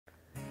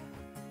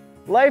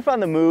Life on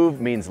the move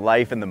means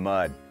life in the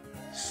mud.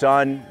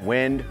 Sun,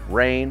 wind,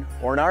 rain,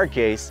 or in our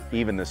case,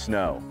 even the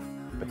snow.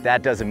 But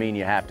that doesn't mean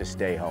you have to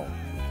stay home.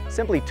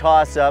 Simply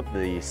toss up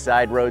the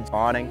Sideroads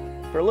Awning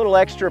for a little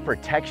extra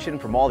protection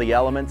from all the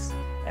elements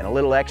and a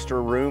little extra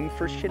room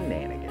for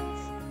shenanigans.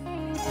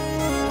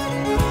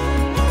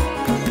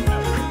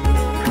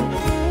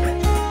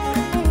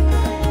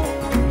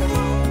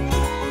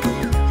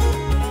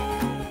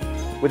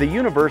 With a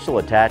universal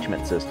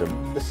attachment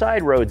system, the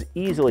Sideroads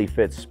easily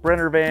fits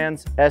sprinter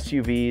vans,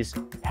 SUVs,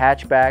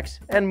 hatchbacks,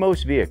 and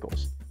most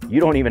vehicles. You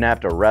don't even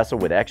have to wrestle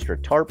with extra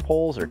tarp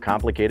poles or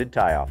complicated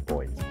tie-off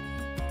points.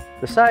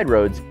 The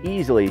Sideroads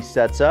easily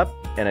sets up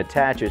and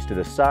attaches to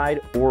the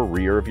side or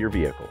rear of your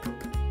vehicle.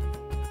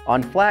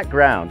 On flat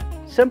ground,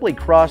 simply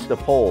cross the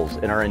poles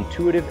in our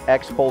intuitive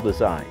X-pole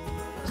design.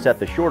 Set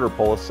the shorter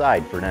pole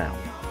aside for now.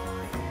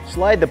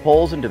 Slide the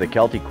poles into the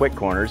Kelty quick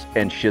corners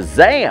and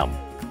shazam!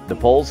 The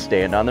poles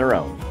stand on their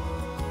own.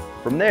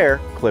 From there,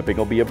 clipping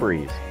will be a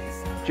breeze.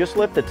 Just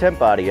lift the tent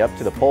body up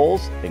to the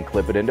poles and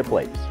clip it into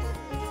place.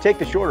 Take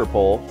the shorter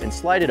pole and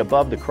slide it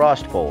above the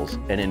crossed poles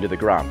and into the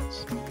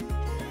grommets.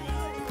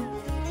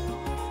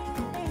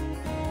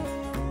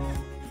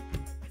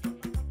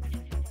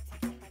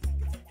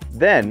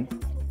 Then,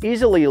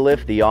 easily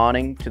lift the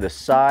awning to the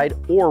side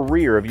or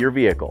rear of your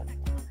vehicle,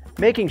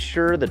 making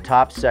sure the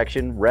top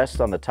section rests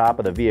on the top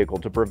of the vehicle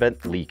to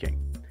prevent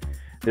leaking.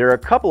 There are a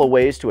couple of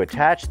ways to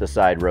attach the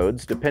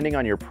Sideroads depending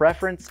on your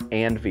preference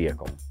and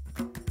vehicle.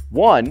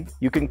 One,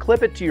 you can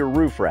clip it to your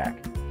roof rack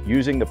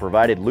using the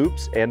provided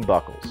loops and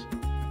buckles.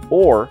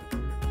 Or,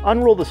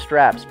 unroll the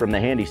straps from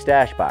the handy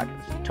stash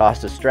pockets.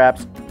 Toss the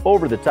straps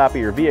over the top of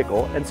your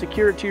vehicle and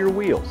secure it to your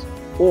wheels,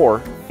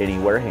 or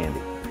anywhere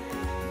handy.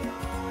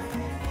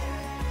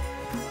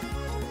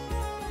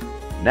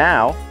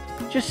 Now,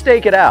 just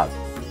stake it out,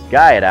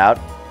 guy it out,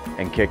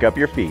 and kick up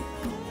your feet.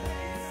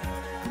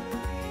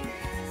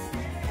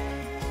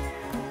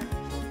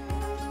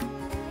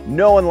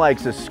 No one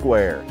likes a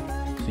square,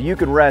 so you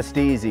can rest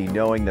easy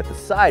knowing that the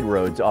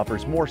Sideroads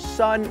offers more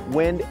sun,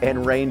 wind,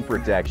 and rain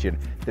protection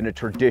than a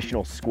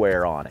traditional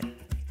square awning.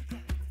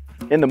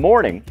 In the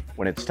morning,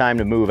 when it's time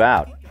to move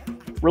out,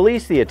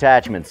 release the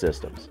attachment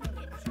systems.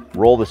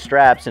 Roll the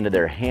straps into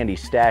their handy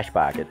stash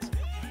pockets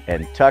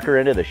and tuck her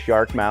into the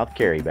shark mouth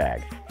carry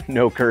bag.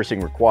 No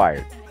cursing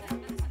required.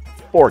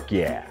 Fork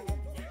yeah.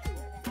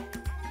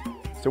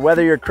 So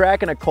whether you're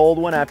cracking a cold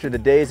one after the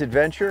day's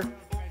adventure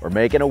or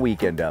making a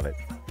weekend of it,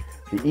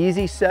 the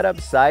easy setup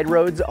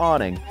Sideroads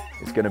Awning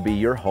is going to be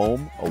your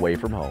home away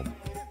from home.